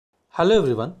Hello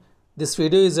everyone, this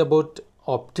video is about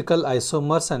optical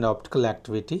isomers and optical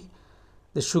activity.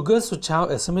 The sugars which have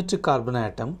asymmetric carbon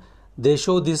atom, they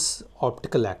show this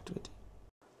optical activity.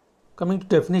 Coming to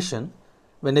definition,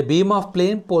 when a beam of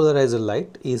plane polarized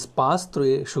light is passed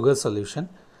through a sugar solution,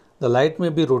 the light may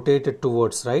be rotated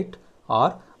towards right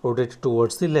or rotated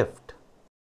towards the left.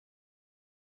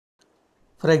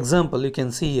 For example, you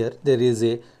can see here there is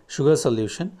a sugar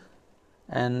solution,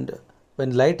 and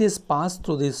when light is passed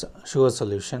through this sugar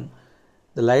solution,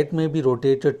 the light may be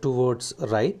rotated towards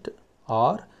right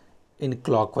or in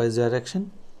clockwise direction,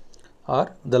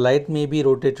 or the light may be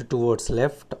rotated towards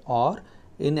left or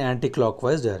in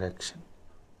anti-clockwise direction.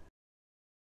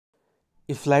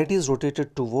 If light is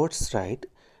rotated towards right,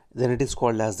 then it is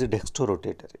called as the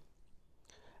dextrorotatory.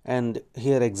 And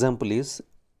here example is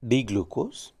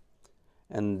D-glucose,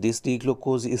 and this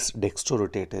D-glucose is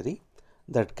dextrorotatory.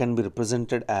 That can be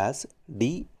represented as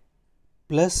D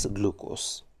plus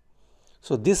glucose.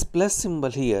 So this plus symbol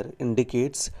here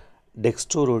indicates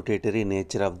dextrorotatory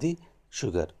nature of the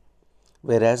sugar,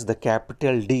 whereas the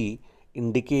capital D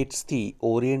indicates the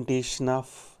orientation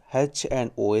of H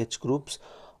and OH groups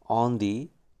on the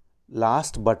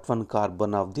last but one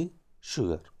carbon of the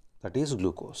sugar, that is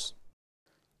glucose.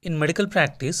 In medical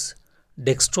practice,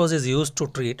 dextrose is used to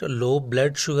treat low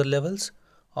blood sugar levels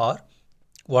or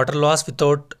water loss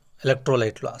without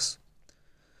electrolyte loss.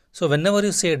 So whenever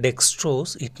you say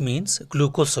dextrose, it means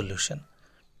glucose solution.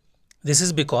 This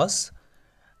is because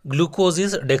glucose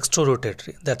is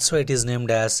dextrorotatory. That's why it is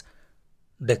named as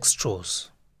dextrose.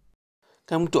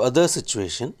 Coming to other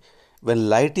situation, when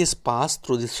light is passed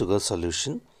through the sugar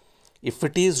solution, if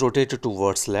it is rotated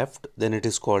towards left, then it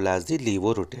is called as the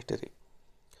levorotatory.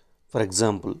 For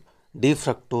example,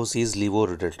 D-fructose is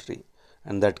levorotatory,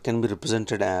 and that can be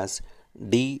represented as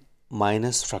D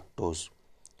minus fructose.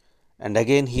 And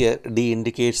again here D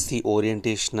indicates the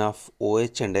orientation of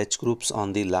OH and H groups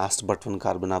on the last but one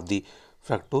carbon of the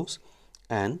fructose,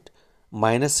 and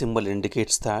minus symbol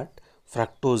indicates that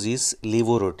fructose is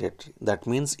levorotatory. That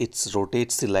means it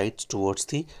rotates the light towards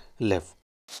the left.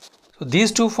 So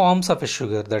these two forms of a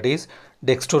sugar, that is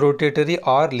dextrorotatory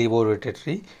or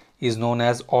levorotatory, is known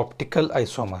as optical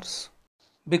isomers,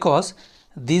 because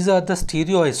these are the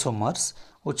stereoisomers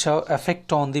which have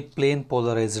effect on the plane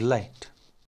polarized light.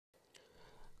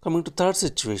 Coming to third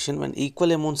situation, when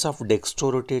equal amounts of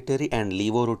dextrorotatory and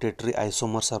levorotatory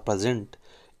isomers are present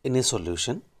in a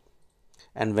solution,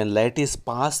 and when light is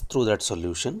passed through that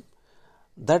solution,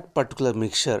 that particular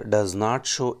mixture does not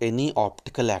show any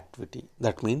optical activity.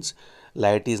 That means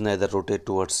light is neither rotated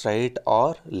towards right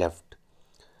or left.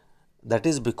 That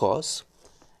is because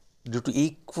due to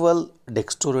equal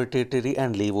dextrorotatory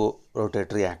and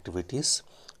levorotatory activities,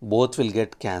 both will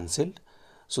get cancelled.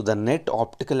 So the net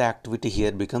optical activity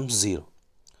here becomes zero.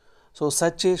 So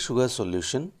such a sugar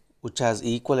solution which has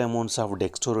equal amounts of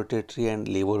dextrorotatory and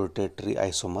levorotatory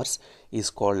isomers is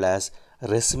called as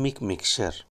racemic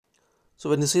mixture.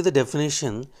 So when you see the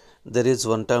definition, there is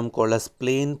one term called as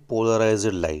plane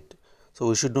polarized light. So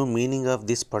we should know meaning of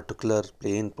this particular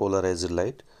plane polarized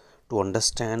light to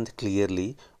understand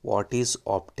clearly what is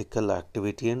optical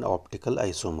activity and optical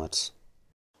isomers.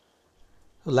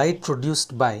 Light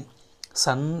produced by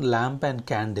sun, lamp and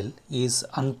candle is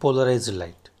unpolarized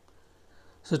light.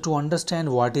 So to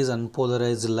understand what is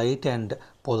unpolarized light and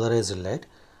polarized light,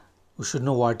 we should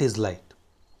know what is light.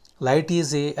 Light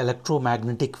is a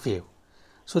electromagnetic wave.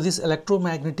 So this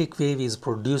electromagnetic wave is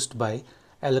produced by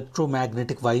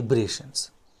electromagnetic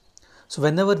vibrations. So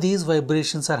whenever these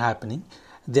vibrations are happening,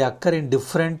 they occur in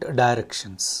different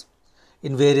directions,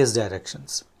 in various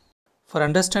directions. For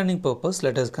understanding purpose,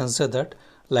 let us consider that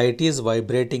light is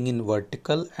vibrating in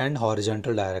vertical and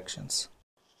horizontal directions.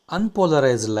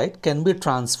 Unpolarized light can be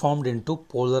transformed into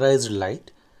polarized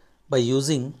light by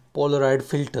using Polaroid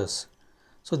filters.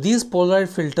 So these Polaroid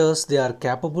filters, they are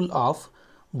capable of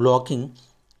blocking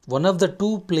one of the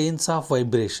two planes of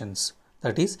vibrations.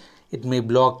 That is, it may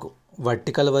block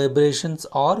vertical vibrations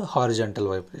or horizontal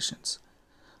vibrations,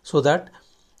 so that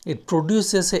it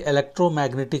produces an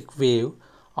electromagnetic wave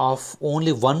of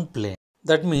only one plane.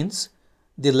 That means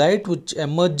the light which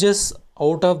emerges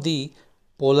out of the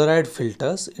Polaroid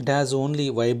filters, it has only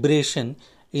vibration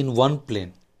in one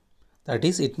plane. That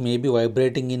is, it may be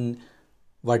vibrating in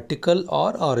vertical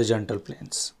or horizontal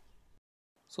planes.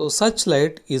 So such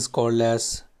light is called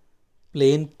as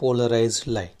plane polarized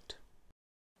light.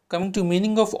 Coming to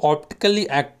meaning of optically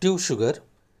active sugar,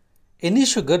 any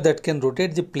sugar that can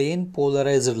rotate the plane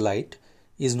polarized light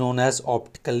is known as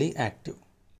optically active.